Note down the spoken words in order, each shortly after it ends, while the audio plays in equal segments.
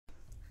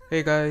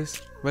Hey guys,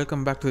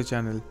 welcome back to the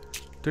channel.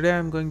 Today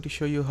I'm going to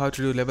show you how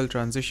to do level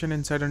transition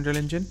inside Unreal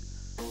Engine.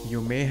 You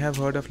may have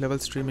heard of level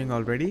streaming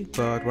already,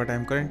 but what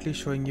I'm currently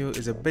showing you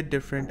is a bit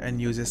different and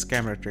uses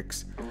camera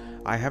tricks.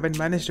 I haven't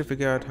managed to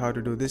figure out how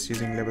to do this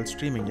using level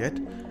streaming yet,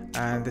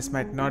 and this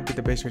might not be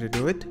the best way to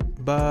do it,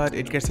 but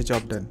it gets the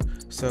job done.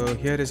 So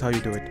here is how you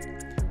do it.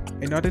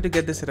 In order to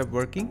get this setup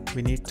working,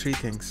 we need three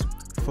things.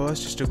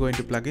 First is to go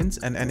into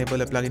plugins and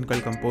enable a plugin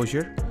called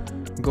Composure.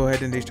 Go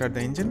ahead and restart the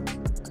engine.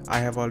 I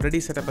have already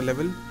set up a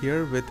level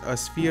here with a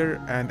sphere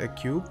and a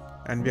cube,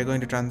 and we are going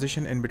to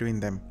transition in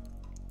between them.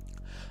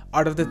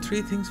 Out of the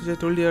three things which I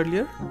told you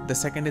earlier, the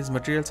second is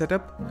material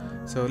setup.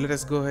 So let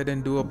us go ahead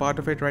and do a part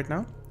of it right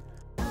now.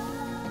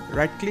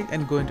 Right click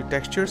and go into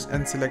textures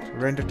and select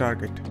render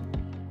target.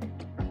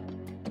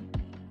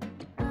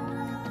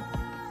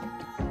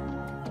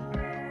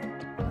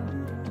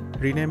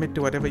 Rename it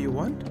to whatever you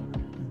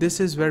want. This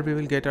is where we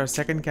will get our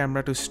second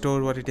camera to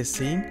store what it is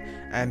seeing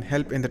and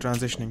help in the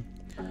transitioning.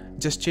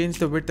 Just change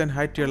the width and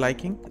height to your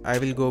liking. I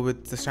will go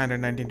with the standard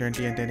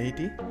 1920 and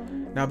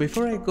 1080. Now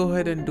before I go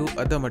ahead and do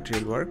other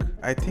material work,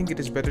 I think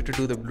it is better to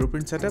do the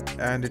blueprint setup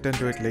and return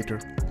to it later.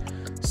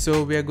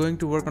 So we are going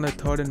to work on the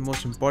third and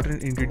most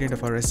important ingredient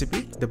of our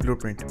recipe, the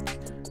blueprint.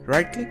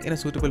 Right click in a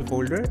suitable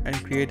folder and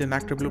create an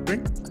actor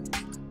blueprint.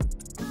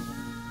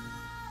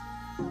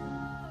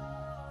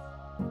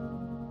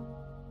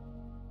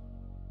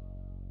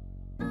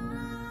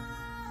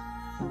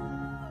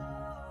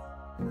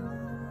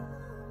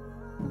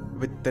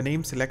 With the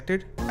name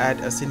selected,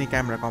 add a scene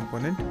camera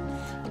component.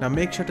 Now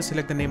make sure to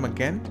select the name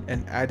again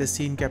and add a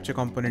scene capture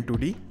component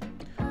 2D.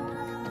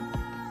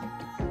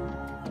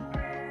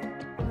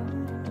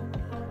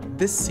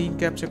 This scene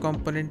capture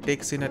component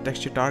takes in a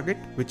texture target,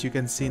 which you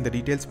can see in the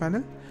details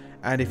panel,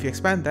 and if you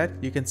expand that,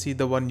 you can see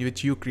the one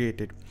which you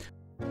created.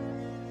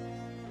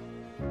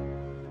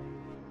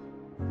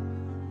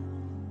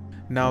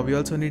 Now we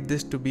also need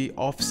this to be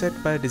offset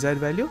by a desired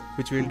value,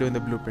 which we will do in the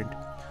blueprint.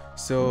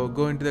 So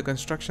go into the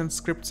construction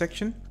script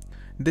section.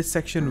 This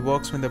section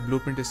works when the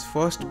blueprint is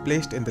first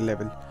placed in the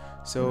level.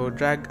 So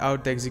drag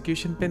out the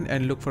execution pin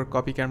and look for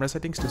copy camera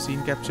settings to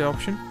scene capture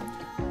option.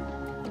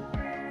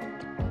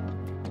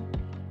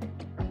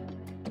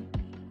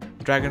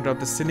 Drag and drop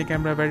the cine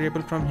camera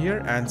variable from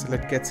here and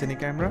select get cine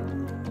camera.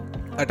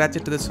 Attach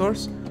it to the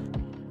source.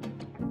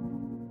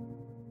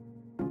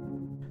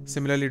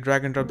 Similarly,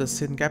 drag and drop the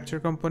scene capture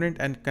component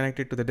and connect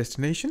it to the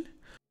destination.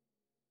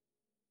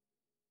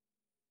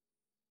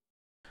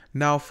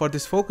 Now for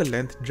this focal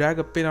length, drag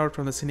a pin out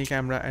from the cine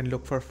camera and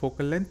look for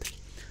focal length.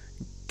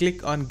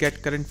 Click on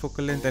get current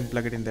focal length and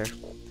plug it in there.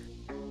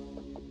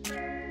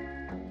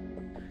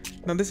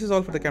 Now this is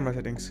all for the camera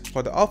settings.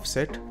 For the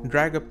offset,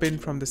 drag a pin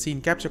from the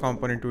scene capture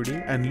component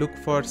 2D and look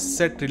for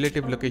set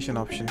relative location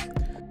option.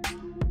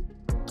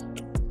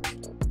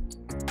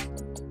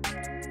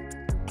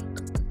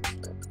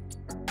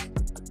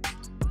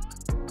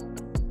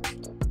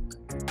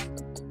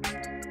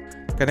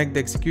 Connect the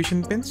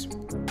execution pins.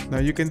 Now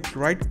you can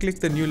right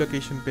click the new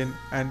location pin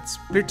and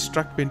split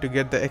struct pin to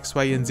get the X,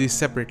 Y and Z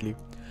separately.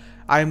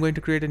 I am going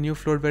to create a new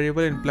float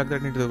variable and plug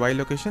that into the Y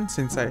location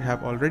since I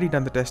have already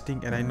done the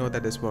testing and I know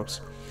that this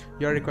works.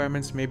 Your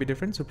requirements may be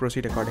different, so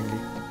proceed accordingly.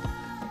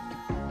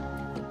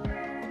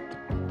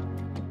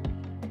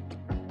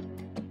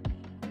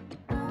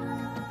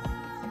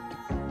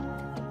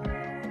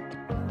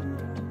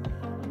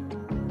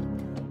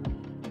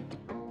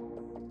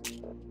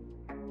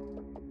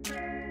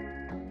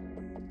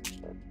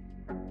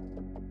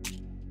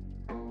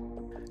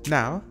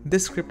 Now,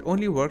 this script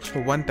only works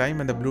for one time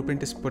when the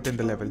blueprint is put in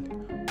the level.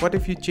 What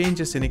if you change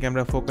the cine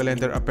camera focal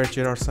length or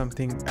aperture or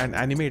something and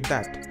animate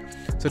that?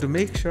 So to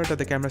make sure that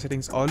the camera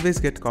settings always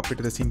get copied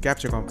to the scene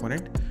capture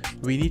component,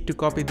 we need to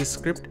copy this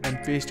script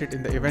and paste it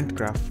in the event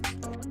graph.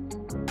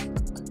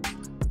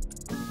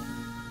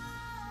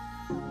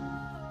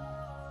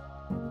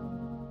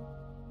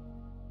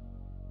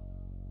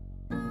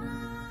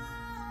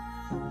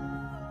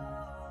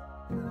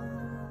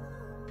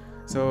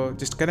 So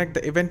just connect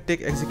the event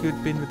take execute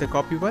pin with the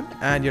copy one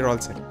and you're all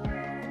set.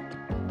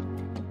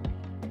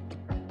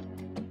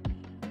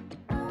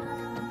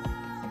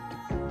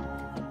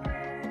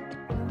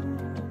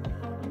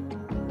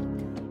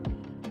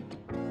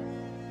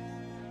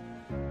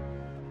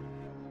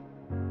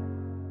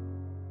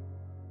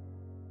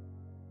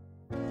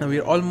 Now we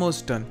are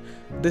almost done.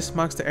 This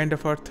marks the end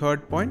of our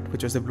third point,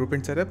 which was the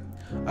blueprint setup.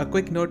 A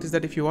quick note is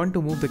that if you want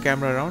to move the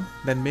camera around,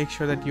 then make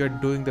sure that you are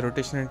doing the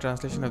rotation and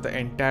translation of the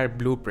entire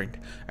blueprint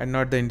and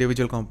not the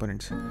individual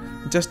components.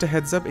 Just a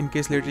heads up in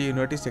case later you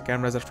notice your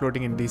cameras are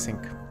floating in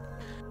desync.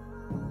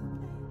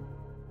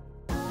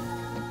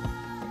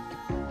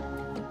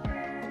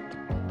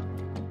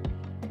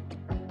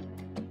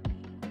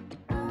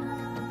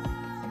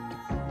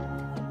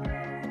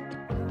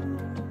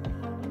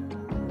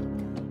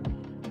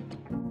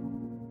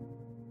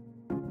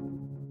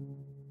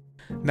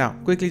 Now,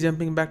 quickly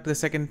jumping back to the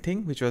second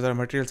thing, which was our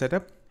material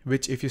setup,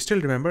 which if you still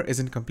remember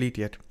isn't complete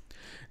yet.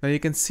 Now you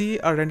can see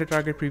our render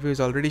target preview is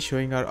already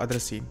showing our other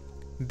scene.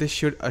 This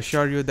should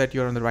assure you that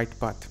you're on the right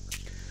path.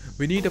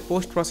 We need a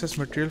post-process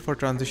material for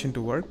transition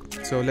to work,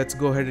 so let's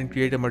go ahead and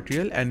create a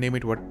material and name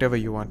it whatever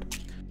you want.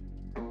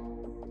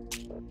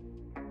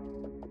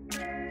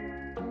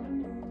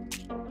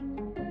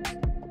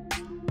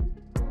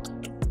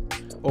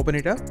 Open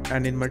it up,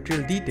 and in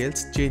material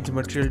details, change the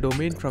material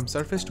domain from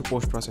surface to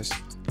post-process.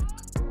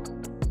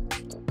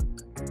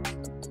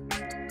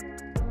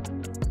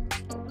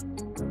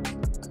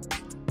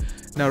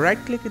 Now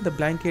right-click in the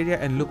blank area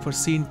and look for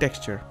scene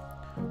texture.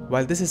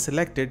 While this is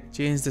selected,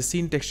 change the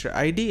scene texture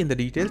ID in the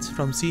details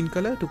from scene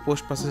color to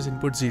post-process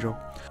input 0.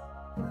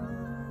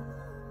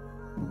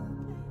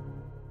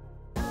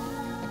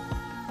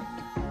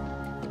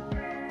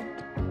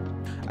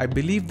 I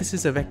believe this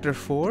is a vector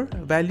 4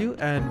 value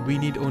and we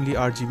need only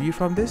RGB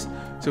from this,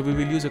 so we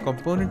will use a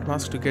component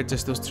mask to get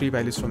just those 3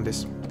 values from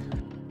this.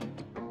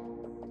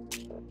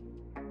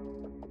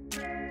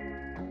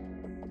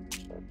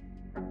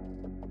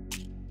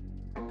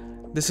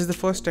 This is the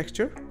first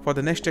texture. For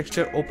the next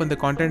texture, open the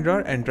content drawer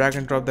and drag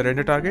and drop the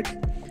render target.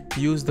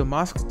 Use the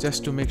mask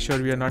just to make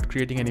sure we are not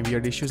creating any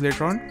weird issues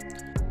later on.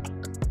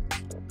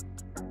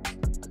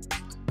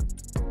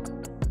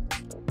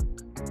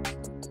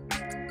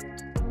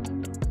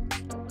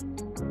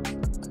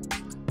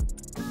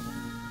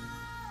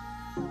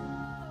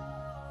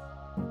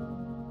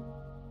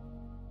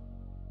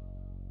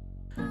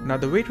 Now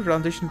the way to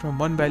transition from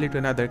one value to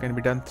another can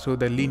be done through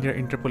the linear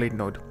interpolate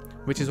node,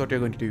 which is what you're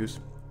going to use.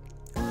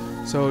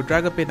 So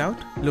drag a pin out,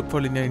 look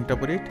for linear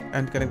interpolate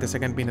and connect the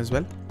second pin as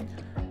well.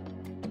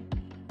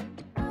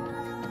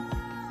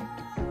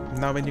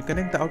 Now when you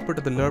connect the output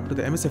of the lerp to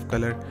the emissive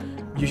color,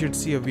 you should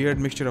see a weird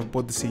mixture of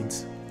both the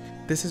scenes.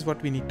 This is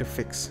what we need to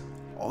fix.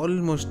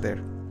 Almost there.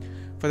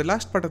 For the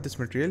last part of this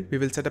material, we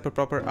will set up a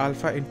proper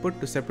alpha input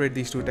to separate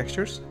these two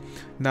textures.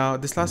 Now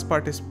this last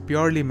part is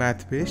purely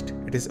math based.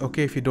 It is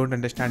okay if you don't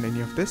understand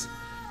any of this.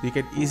 You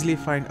can easily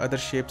find other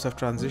shapes of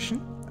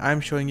transition. I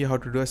am showing you how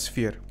to do a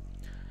sphere.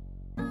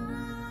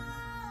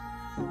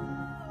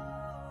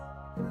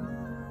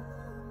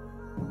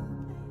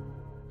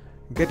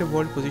 Get a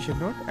world position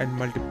node and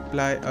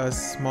multiply a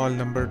small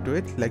number to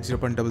it like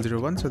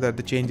 0.001 so that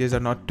the changes are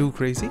not too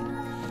crazy.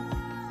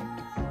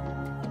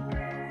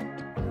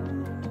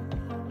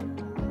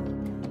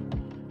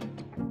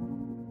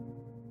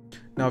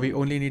 Now we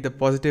only need the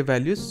positive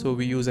values, so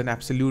we use an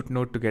absolute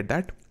node to get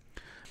that.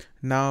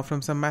 Now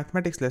from some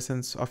mathematics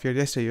lessons of your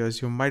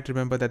yesteryears, you might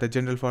remember that the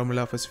general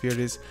formula of a sphere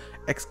is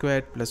x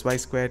squared plus y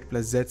squared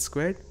plus z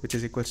squared, which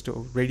is equals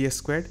to radius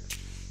squared.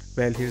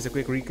 Well, here's a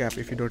quick recap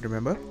if you don't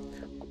remember.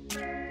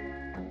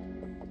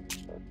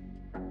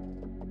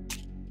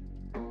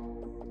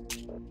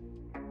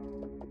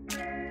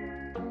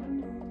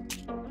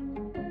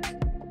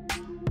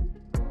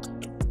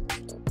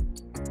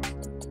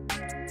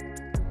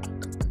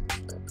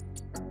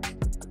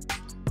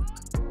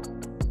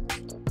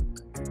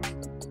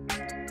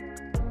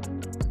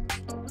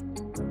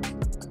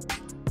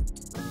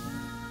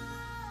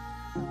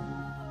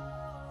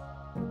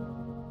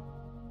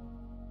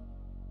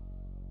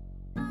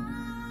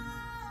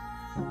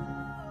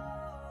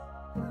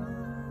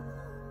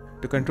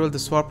 To control the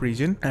swap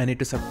region, I need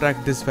to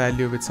subtract this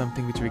value with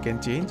something which we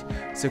can change,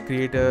 so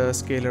create a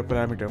scalar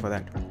parameter for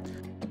that.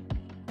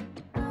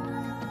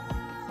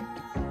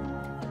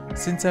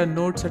 Since our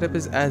node setup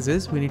is as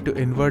is, we need to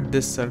invert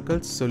this circle,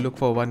 so look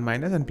for 1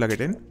 minus and plug it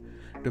in.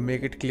 To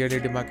make it clearly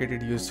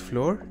demarcated, use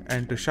floor,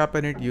 and to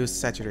sharpen it, use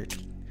saturate.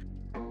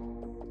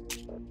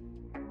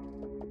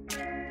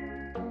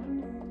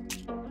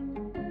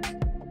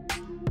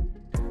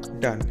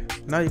 Done.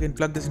 Now you can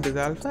plug this into the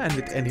alpha and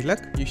with any luck,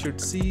 you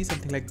should see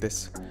something like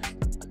this.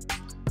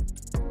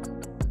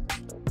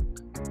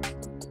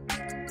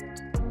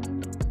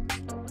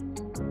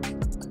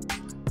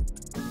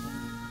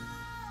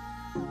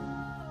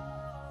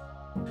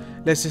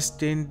 Let's just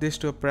change this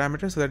to a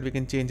parameter so that we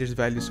can change its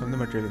values from the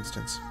material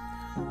instance.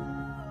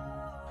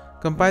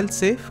 Compile,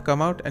 save,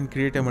 come out and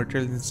create a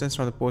material instance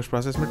from the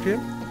post-process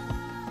material.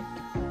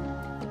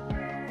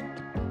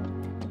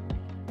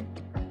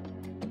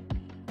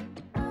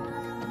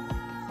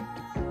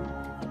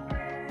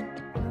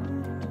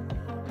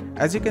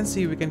 As you can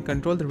see, we can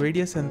control the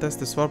radius and thus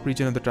the swap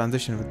region of the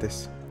transition with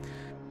this.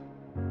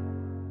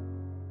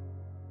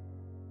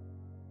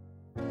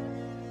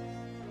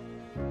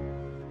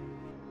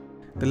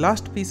 The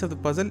last piece of the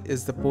puzzle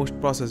is the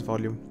post-process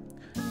volume.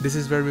 This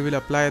is where we will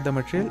apply the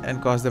material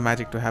and cause the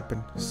magic to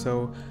happen.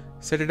 So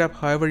set it up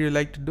however you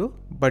like to do,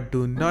 but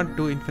do not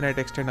do infinite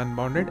extend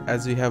unbounded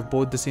as we have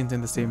both the scenes in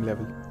the same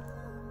level.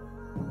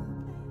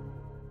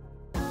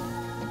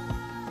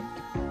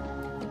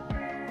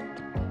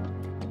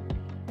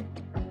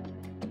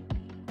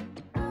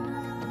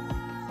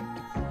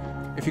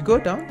 If you go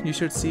down, you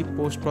should see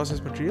post-process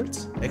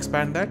materials,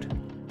 expand that,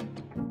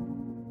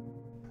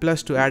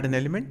 plus to add an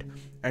element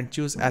and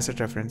choose asset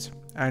reference.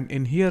 And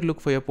in here,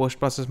 look for your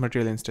post-process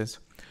material instance.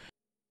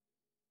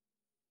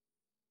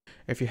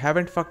 If you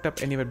haven't fucked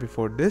up anywhere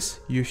before this,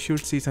 you should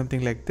see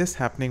something like this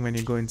happening when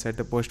you go inside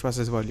the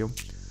post-process volume.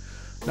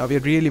 Now we are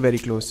really very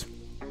close.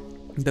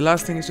 The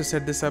last thing is to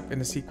set this up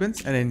in a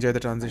sequence and enjoy the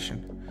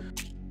transition.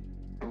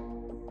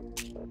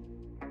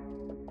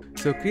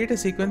 So create a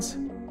sequence.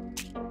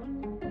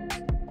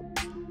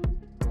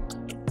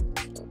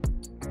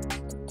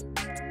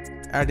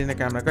 Add in a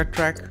camera cut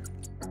track.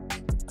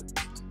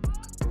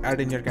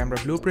 Add in your camera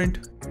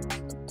blueprint.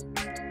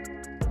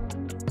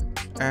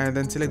 And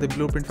then select the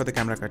blueprint for the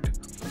camera cut.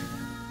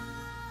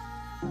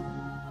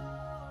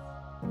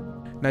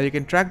 Now you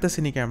can track the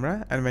cine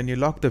camera, and when you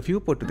lock the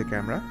viewport to the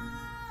camera,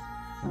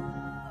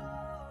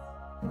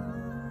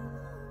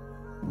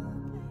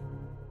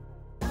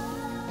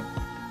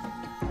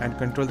 and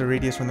control the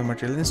radius from the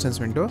material instance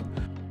window,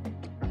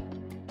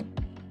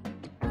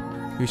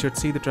 you should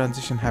see the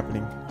transition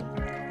happening.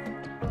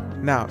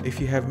 Now, if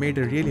you have made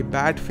a really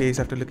bad face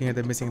after looking at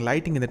the missing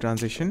lighting in the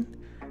transition,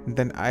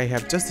 then I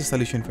have just the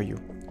solution for you.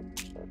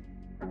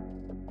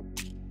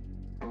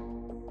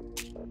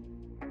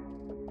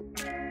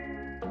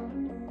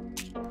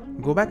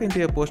 Go back into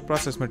your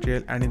post-process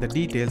material and in the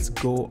details,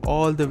 go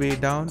all the way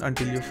down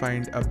until you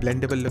find a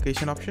blendable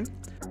location option.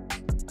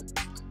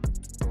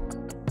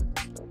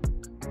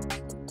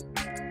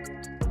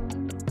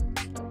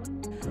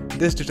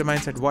 This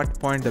determines at what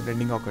point the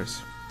blending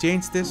occurs.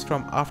 Change this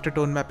from after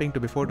tone mapping to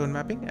before tone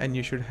mapping and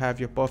you should have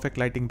your perfect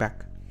lighting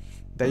back.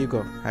 There you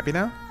go. Happy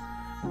now?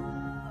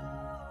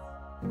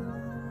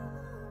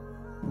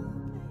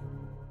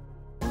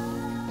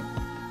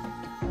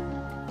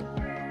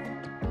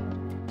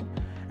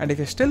 And if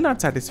you're still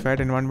not satisfied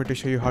and want me to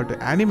show you how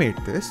to animate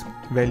this,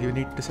 well, you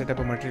need to set up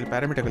a material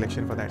parameter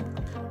collection for that.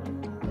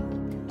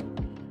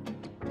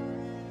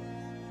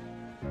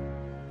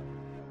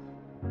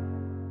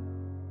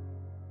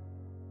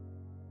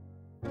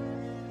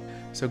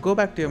 So go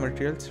back to your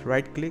materials,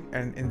 right click,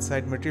 and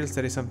inside materials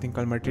there is something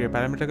called material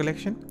parameter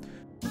collection.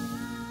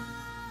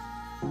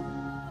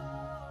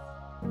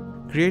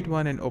 Create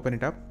one and open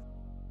it up.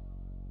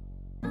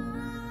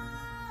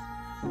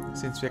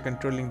 Since we are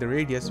controlling the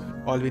radius,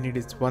 all we need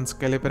is one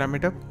scalar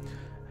parameter.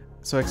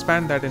 So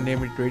expand that and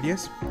name it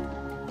radius.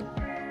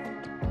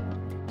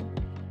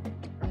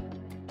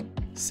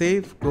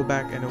 Save, go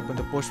back and open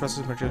the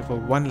post-process material for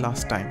one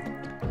last time.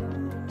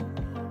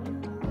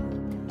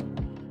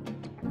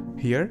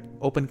 Here,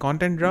 open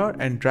content drawer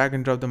and drag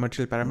and drop the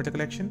material parameter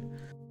collection.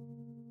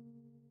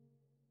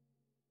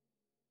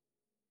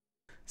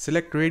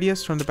 Select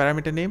radius from the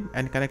parameter name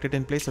and connect it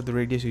in place of the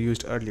radius you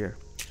used earlier.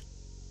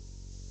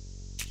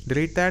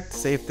 Delete that,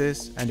 save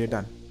this, and you're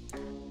done.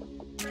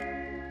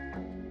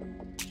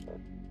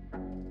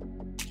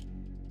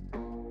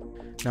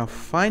 Now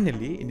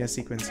finally, in your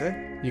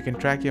sequencer, you can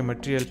track your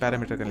material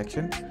parameter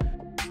collection,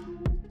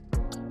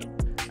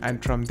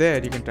 and from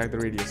there you can track the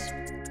radius.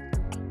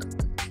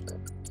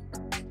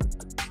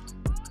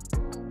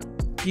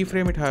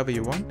 Keyframe it however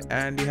you want,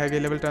 and you have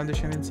your level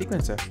transition in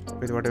sequencer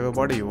with whatever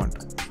border you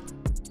want.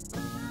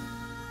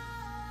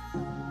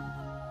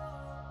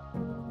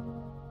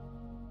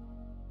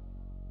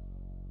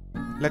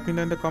 Let me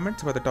know in the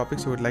comments about the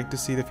topics you would like to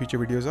see the future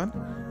videos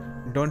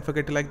on. Don't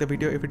forget to like the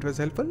video if it was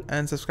helpful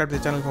and subscribe to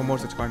the channel for more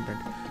such content.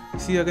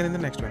 See you again in the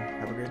next one.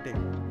 Have a great day.